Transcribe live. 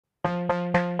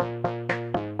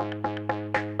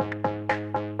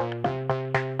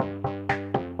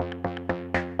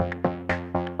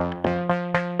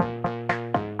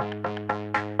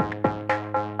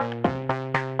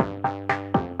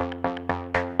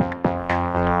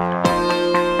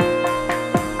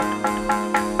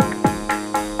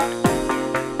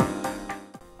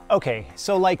Okay,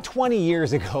 so like 20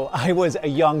 years ago, I was a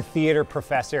young theater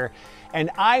professor and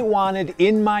I wanted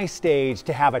in my stage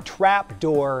to have a trap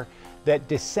door that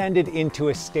descended into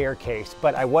a staircase,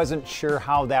 but I wasn't sure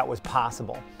how that was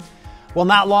possible. Well,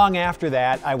 not long after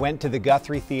that, I went to the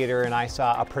Guthrie Theater and I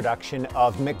saw a production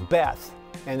of Macbeth.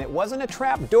 And it wasn't a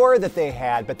trap door that they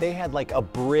had, but they had like a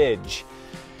bridge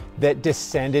that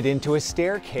descended into a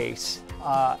staircase.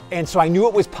 And so I knew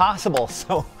it was possible.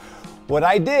 So what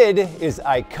I did is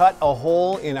I cut a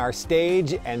hole in our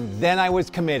stage and then I was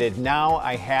committed. Now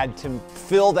I had to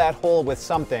fill that hole with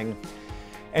something.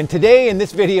 And today in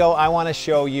this video, I want to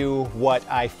show you what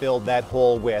I filled that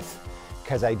hole with,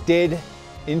 because I did,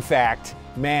 in fact,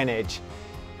 manage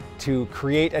to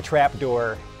create a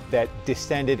trapdoor that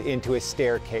descended into a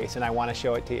staircase, and I want to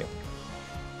show it to you.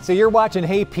 So you're watching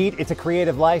Hey Pete, It's a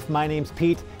Creative Life. My name's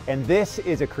Pete, and this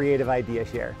is a Creative Idea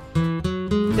Share.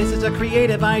 This is a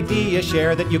creative idea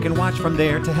share that you can watch from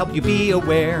there to help you be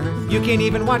aware. You can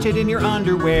even watch it in your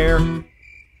underwear.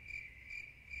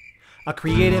 A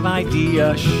creative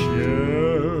idea share.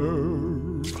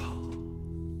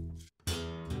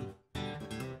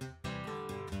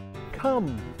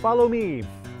 Come, follow me.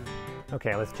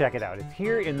 Okay, let's check it out. It's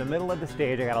here in the middle of the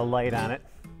stage. I got a light on it.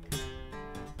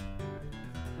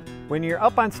 When you're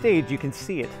up on stage, you can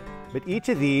see it, but each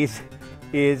of these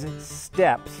is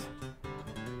steps.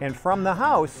 And from the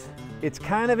house, it's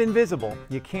kind of invisible.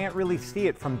 You can't really see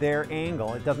it from their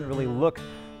angle. It doesn't really look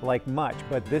like much,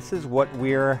 but this is what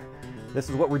we're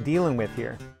dealing with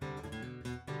here.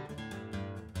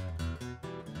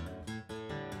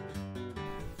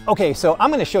 Okay, so I'm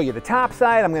going to show you the top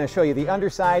side, I'm going to show you the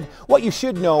underside. What you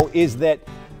should know is that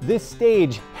this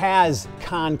stage has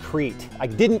concrete. I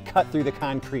didn't cut through the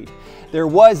concrete. There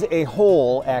was a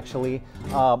hole, actually,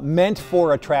 meant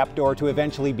for a trapdoor to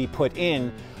eventually be put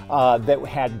in that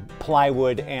had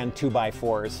plywood and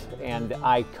 2x4s. And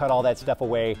I cut all that stuff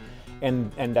away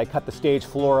and I cut the stage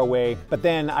floor away. But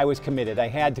then I was committed. I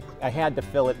had to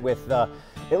fill it with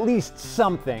at least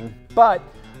something. But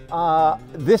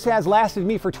this has lasted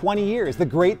me for 20 years. The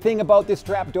great thing about this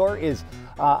trapdoor is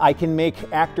I can make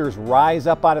actors rise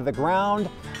up out of the ground.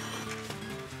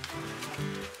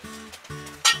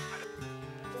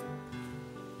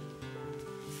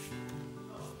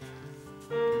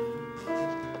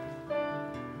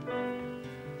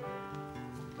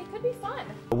 It could be fun.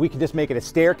 We can just make it a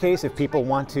staircase if people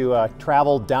want to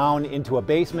travel down into a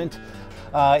basement.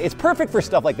 It's perfect for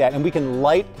stuff like that, and we can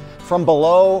light from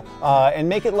below and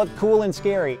make it look cool and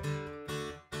scary.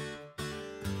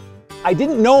 I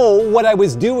didn't know what I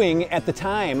was doing at the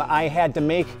time. I had to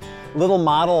make little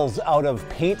models out of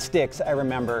paint sticks, I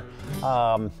remember.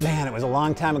 Man, it was a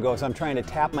long time ago, so I'm trying to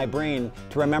tap my brain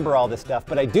to remember all this stuff.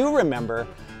 But I do remember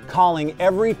calling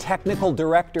every technical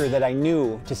director that I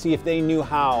knew to see if they knew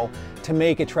how to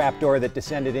make a trapdoor that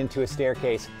descended into a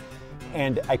staircase.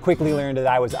 And I quickly learned that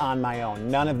I was on my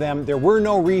own. None of them, there were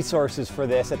no resources for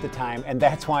this at the time, and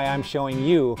that's why I'm showing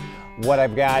you what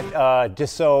I've got,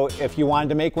 just so if you wanted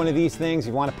to make one of these things,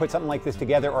 you want to put something like this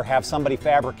together or have somebody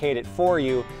fabricate it for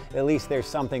you, at least there's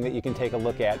something that you can take a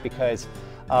look at, because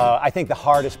I think the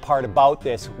hardest part about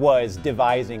this was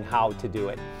devising how to do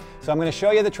it. So I'm going to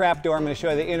show you the trapdoor, I'm going to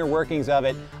show you the inner workings of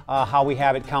it, how we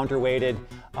have it counterweighted,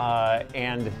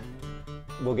 and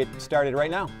we'll get started right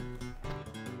now.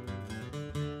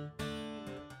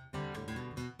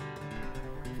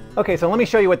 Okay, so let me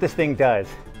show you what this thing does.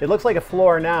 It looks like a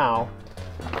floor now,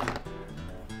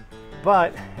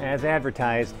 but as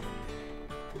advertised,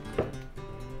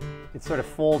 it sort of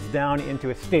folds down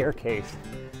into a staircase.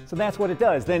 So that's what it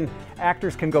does. Then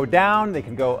actors can go down, they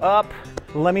can go up.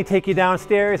 Let me take you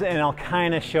downstairs and I'll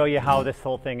kind of show you how this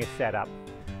whole thing is set up.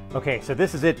 Okay, so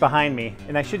this is it behind me,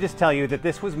 and I should just tell you that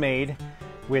this was made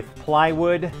with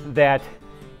plywood that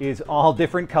is all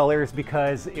different colors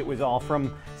because it was all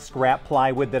from scrap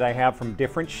plywood that I have from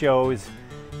different shows,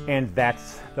 and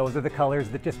those are the colors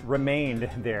that just remained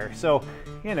there. So,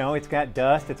 you know, it's got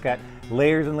dust, it's got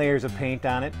layers and layers of paint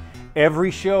on it. Every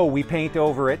show we paint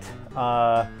over it.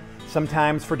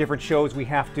 Sometimes for different shows we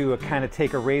have to kind of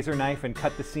take a razor knife and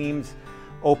cut the seams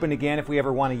open again if we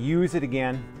ever want to use it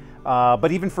again.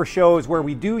 But even for shows where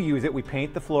we do use it, we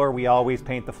paint the floor. We always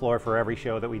paint the floor for every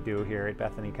show that we do here at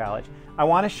Bethany College. I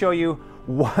want to show you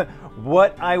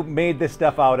what I made this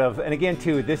stuff out of. And again,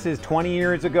 too, this is 20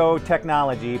 years ago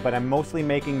technology, but I'm mostly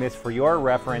making this for your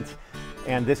reference.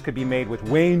 And this could be made with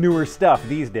way newer stuff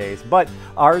these days, but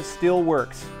ours still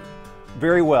works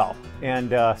very well. And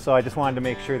so I just wanted to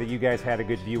make sure that you guys had a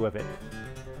good view of it.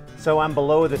 So I'm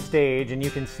below the stage, and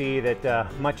you can see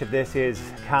that much of this is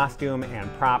costume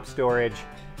and prop storage.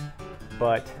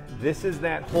 but this is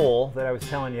that hole that I was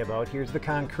telling you about. Here's the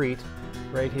concrete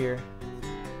right here.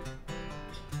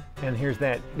 And here's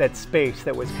that space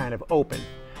that was kind of open.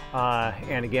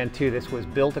 And again, too, this was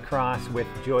built across with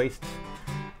joists.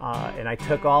 And I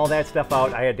took all that stuff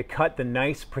out. I had to cut the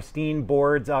nice, pristine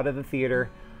boards out of the theater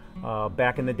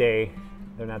back in the day.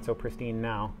 They're not so pristine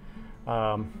now.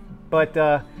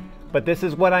 But this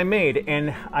is what I made.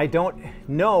 And I don't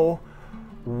know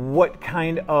what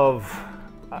kind of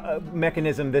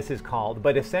mechanism this is called.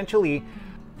 But essentially,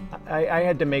 I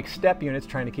had to make step units,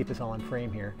 trying to keep this all in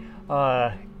frame here,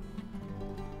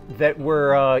 that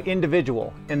were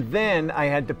individual. And then I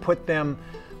had to put them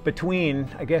between,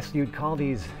 I guess you'd call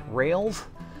these rails.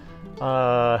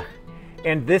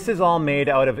 And this is all made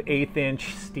out of 1/8"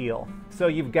 steel. So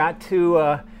you've got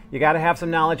to have some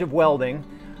knowledge of welding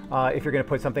if you're going to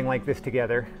put something like this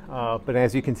together. But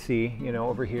as you can see, you know,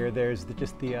 over here, there's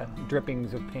just the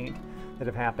drippings of paint that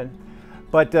have happened.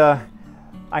 But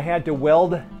I had to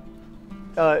weld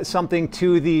something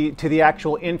to the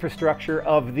actual infrastructure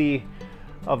of the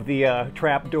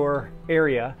trapdoor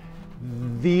area.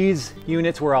 These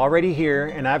units were already here,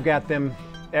 and I've got them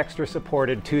extra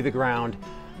supported to the ground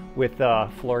with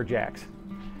floor jacks.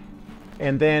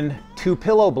 And then 2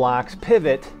 pillow blocks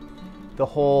pivot the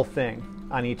whole thing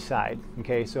on each side.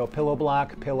 Okay, so pillow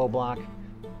block, pillow block,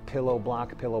 pillow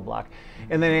block, pillow block.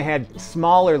 And then I had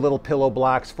smaller little pillow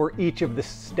blocks for each of the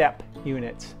step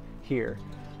units here.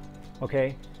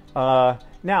 Okay,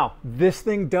 now this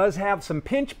thing does have some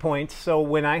pinch points, so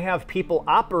when I have people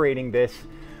operating this,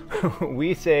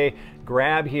 we say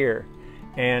grab here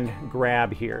and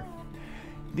grab here.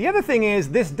 The other thing is,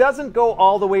 this doesn't go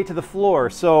all the way to the floor,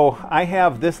 so I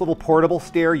have this little portable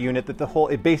stair unit that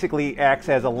it basically acts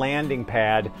as a landing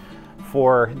pad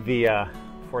for the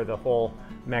whole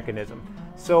mechanism.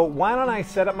 So why don't I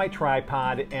set up my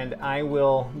tripod and I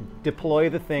will deploy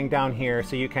the thing down here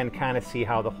so you can kind of see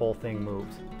how the whole thing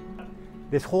moves.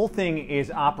 This whole thing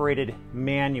is operated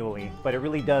manually, but it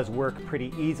really does work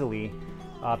pretty easily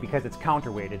because it's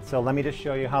counterweighted. So let me just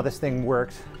show you how this thing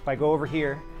works. If I go over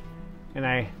here and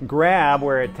I grab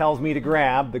where it tells me to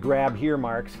grab, the grab here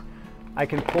marks, I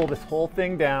can pull this whole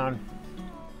thing down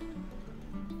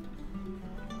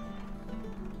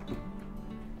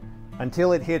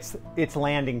until it hits its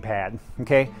landing pad,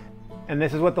 okay? And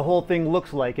this is what the whole thing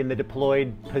looks like in the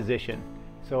deployed position.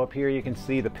 So up here you can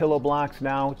see the pillow blocks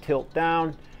now tilt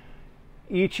down.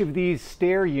 Each of these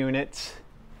stair units,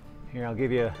 here I'll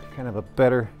give you kind of a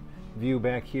better view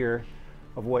back here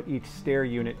of what each stair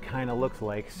unit kind of looks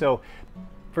like. So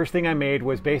first thing I made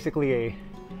was basically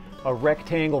a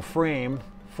rectangle frame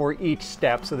for each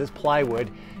step. So this plywood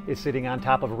is sitting on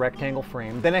top of a rectangle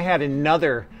frame. Then I had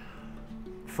another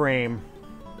frame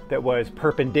that was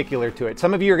perpendicular to it.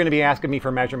 Some of you are going to be asking me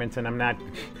for measurements, and I'm not,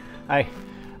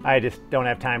 I just don't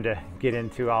have time to get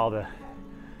into all the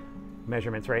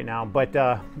measurements right now. But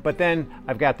then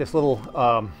I've got this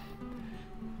little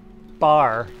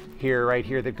bar here, right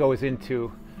here, that goes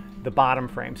into the bottom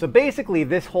frame. So basically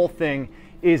this whole thing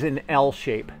is an L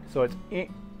shape. So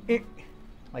it's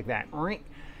like that.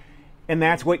 And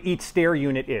that's what each stair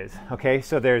unit is. Okay,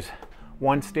 so there's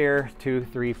 1 stair, 2,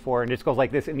 3, 4, and it just goes like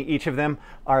this, and each of them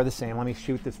are the same. Let me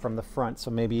shoot this from the front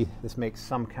so maybe this makes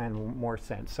some kind of more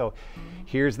sense. So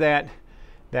here's that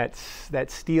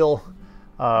steel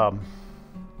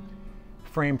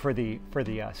frame for the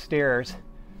stairs,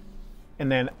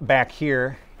 and then back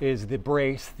here is the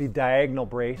brace, the diagonal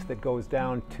brace that goes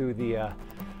down to the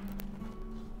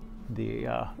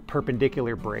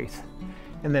perpendicular brace.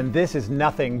 And then this is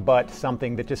nothing but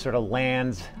something that just sort of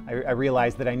lands. I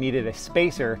realized that I needed a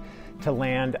spacer to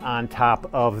land on top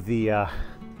of the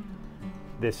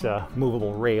this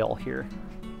movable rail here,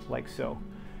 like so.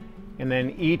 And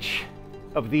then each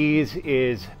of these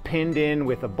is pinned in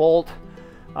with a bolt,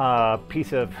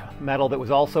 piece of metal that was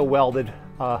also welded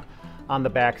on the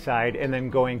back side, and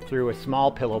then going through a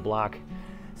small pillow block.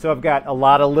 So I've got a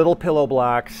lot of little pillow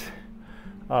blocks,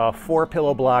 4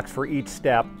 pillow blocks for each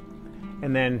step,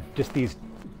 and then just these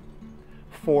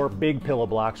 4 big pillow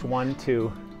blocks, 1,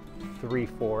 2, 3,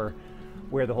 4,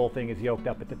 where the whole thing is yoked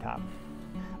up at the top.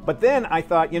 But then I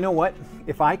thought, you know what?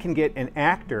 If I can get an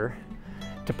actor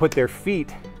to put their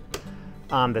feet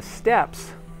on the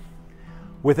steps,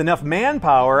 with enough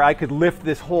manpower, I could lift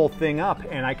this whole thing up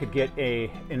and I could get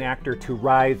an actor to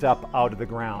rise up out of the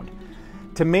ground.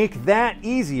 To make that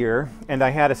easier, and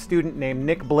I had a student named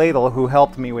Nick Bladel who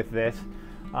helped me with this,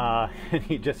 and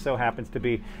he just so happens to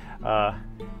be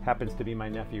my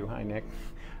nephew. Hi, Nick.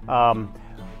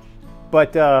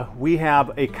 But we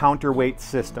have a counterweight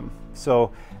system.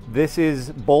 So this is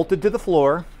bolted to the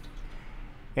floor,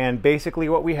 And basically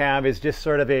what we have is just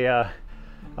sort of a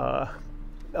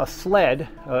sled,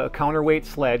 a counterweight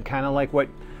sled, kind of like what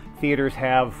theaters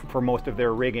have for most of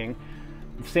their rigging.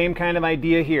 Same kind of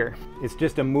idea here. It's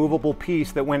just a movable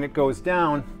piece that when it goes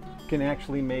down can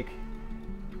actually make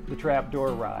the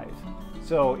trapdoor rise.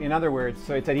 So in other words,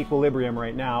 so it's at equilibrium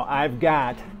right now. I've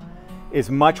got as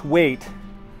much weight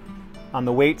on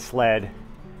the weight sled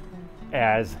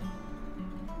as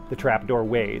the trapdoor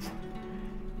weighs.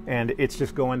 And it's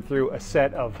just going through a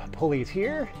set of pulleys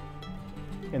here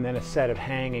and then a set of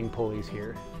hanging pulleys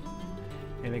here.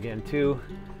 And again, two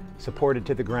supported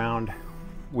to the ground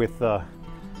with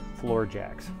floor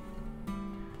jacks.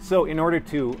 So in order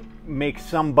to make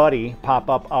somebody pop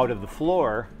up out of the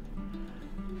floor,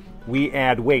 we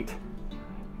add weight.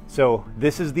 So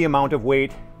this is the amount of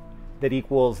weight that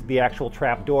equals the actual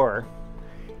trapdoor.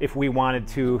 If we wanted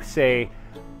to, say,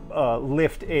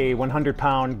 lift a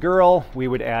 100-pound girl, we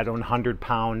would add 100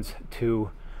 pounds to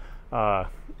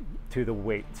the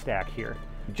weight stack here.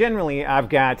 Generally, I've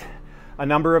got a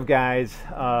number of guys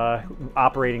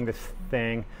operating this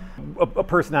thing, a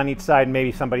person on each side,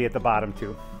 maybe somebody at the bottom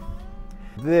too.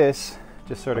 This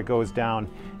just sort of goes down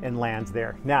and lands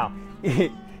there. Now,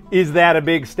 is that a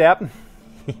big step?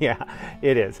 Yeah,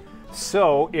 it is.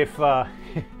 So if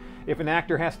an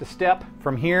actor has to step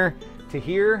from here to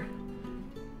here,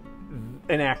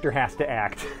 an actor has to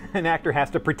act. An actor has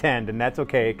to pretend, and that's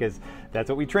okay, because that's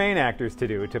what we train actors to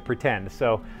do, to pretend.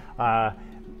 So,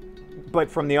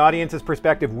 but from the audience's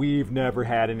perspective, we've never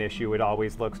had an issue. It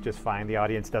always looks just fine. The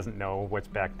audience doesn't know what's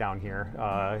back down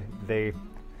here.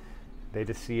 They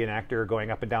just see an actor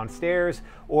going up and down stairs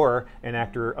or an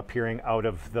actor appearing out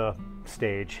of the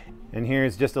stage. And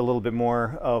here's just a little bit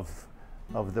more of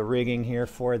the rigging here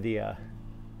for the,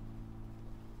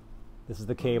 this is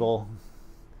the cable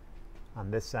on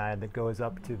this side that goes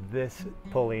up to this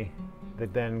pulley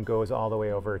that then goes all the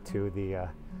way over to the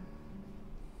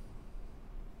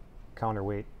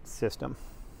counterweight system.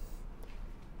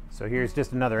 So here's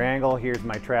just another angle. Here's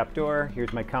my trapdoor.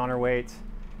 Here's my counterweights.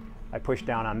 I push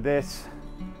down on this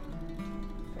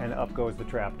and up goes the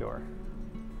trapdoor.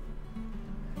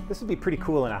 This would be pretty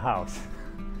cool in a house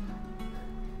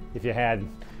if you had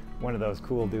one of those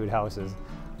cool dude houses.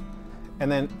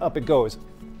 And then up it goes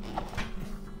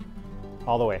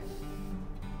all the way.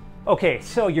 Okay,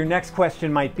 so your next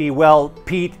question might be, well,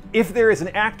 Pete, if there is an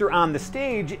actor on the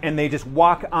stage and they just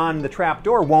walk on the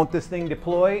trapdoor, won't this thing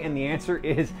deploy? And the answer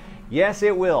is yes,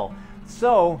 it will.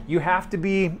 So you have to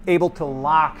be able to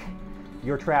lock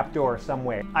your trapdoor some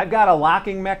way. I've got a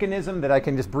locking mechanism that I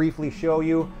can just briefly show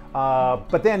you.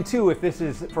 But then too, if this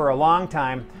is for a long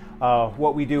time,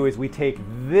 what we do is we take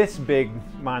this big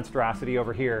monstrosity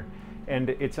over here, and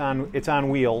it's on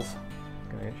wheels.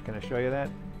 Can I show you that?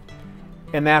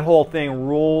 And that whole thing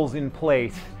rolls in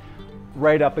place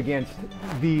right up against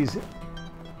these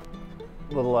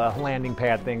little landing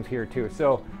pad things here too.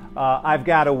 So I've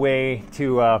got a way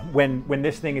to, when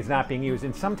this thing is not being used,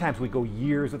 and sometimes we go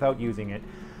years without using it,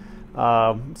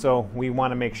 so we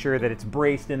want to make sure that it's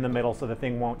braced in the middle so the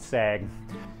thing won't sag.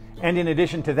 And in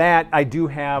addition to that, I do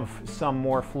have some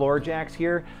more floor jacks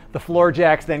here. The floor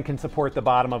jacks then can support the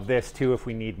bottom of this too if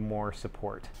we need more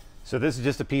support. So this is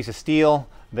just a piece of steel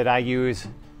that I use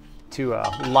to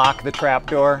lock the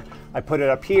trapdoor. I put it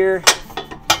up here,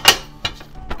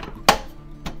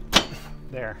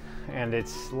 there, and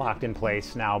it's locked in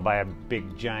place now by a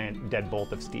big giant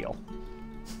deadbolt of steel.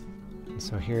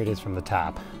 So here it is from the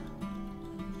top.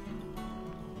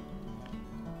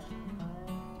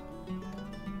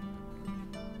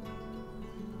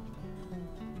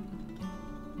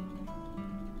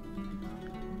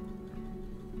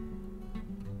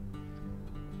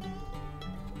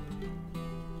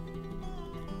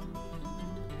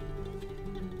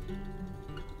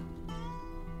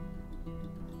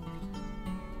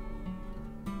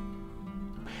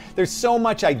 There's so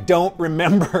much I don't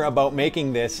remember about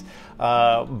making this,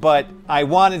 but I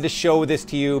wanted to show this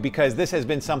to you because this has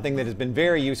been something that has been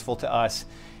very useful to us.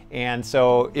 And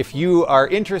so if you are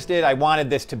interested, I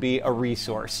wanted this to be a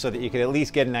resource so that you could at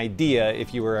least get an idea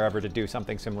if you were ever to do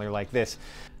something similar like this.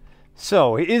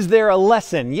 So is there a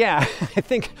lesson? Yeah, I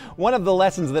think one of the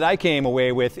lessons that I came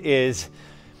away with is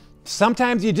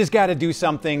sometimes you just got to do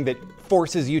something that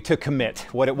forces you to commit.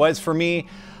 What it was for me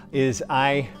is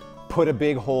I put a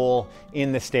big hole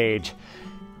in the stage.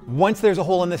 Once there's a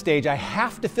hole in the stage, I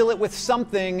have to fill it with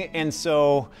something, and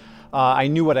so I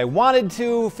knew what I wanted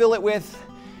to fill it with,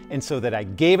 and so that I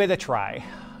gave it a try.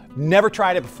 Never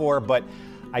tried it before, but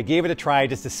I gave it a try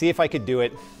just to see if I could do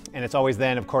it, and it's always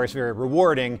then, of course, very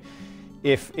rewarding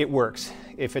if it works.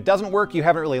 If it doesn't work, you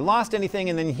haven't really lost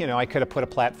anything, and then, you know, I could have put a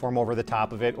platform over the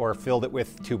top of it or filled it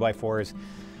with 2x4s,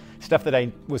 stuff that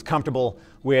I was comfortable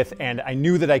with and I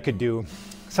knew that I could do.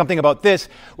 Something about this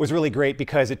was really great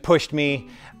because it pushed me,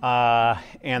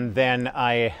 and then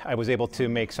I was able to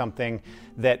make something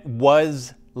that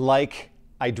was like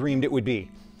I dreamed it would be.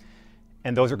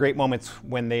 And those are great moments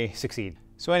when they succeed.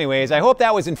 So anyways, I hope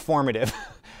that was informative.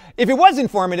 If it was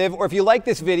informative, or if you like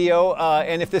this video,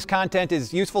 and if this content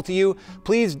is useful to you,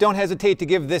 please don't hesitate to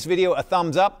give this video a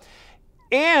thumbs up.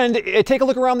 And take a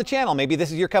look around the channel. Maybe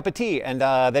this is your cup of tea, and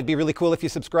that'd be really cool if you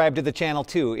subscribe to the channel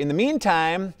too. In the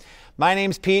meantime, my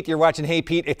name's Pete. You're watching Hey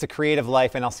Pete, It's a Creative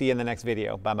Life, and I'll see you in the next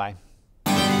video. Bye-bye.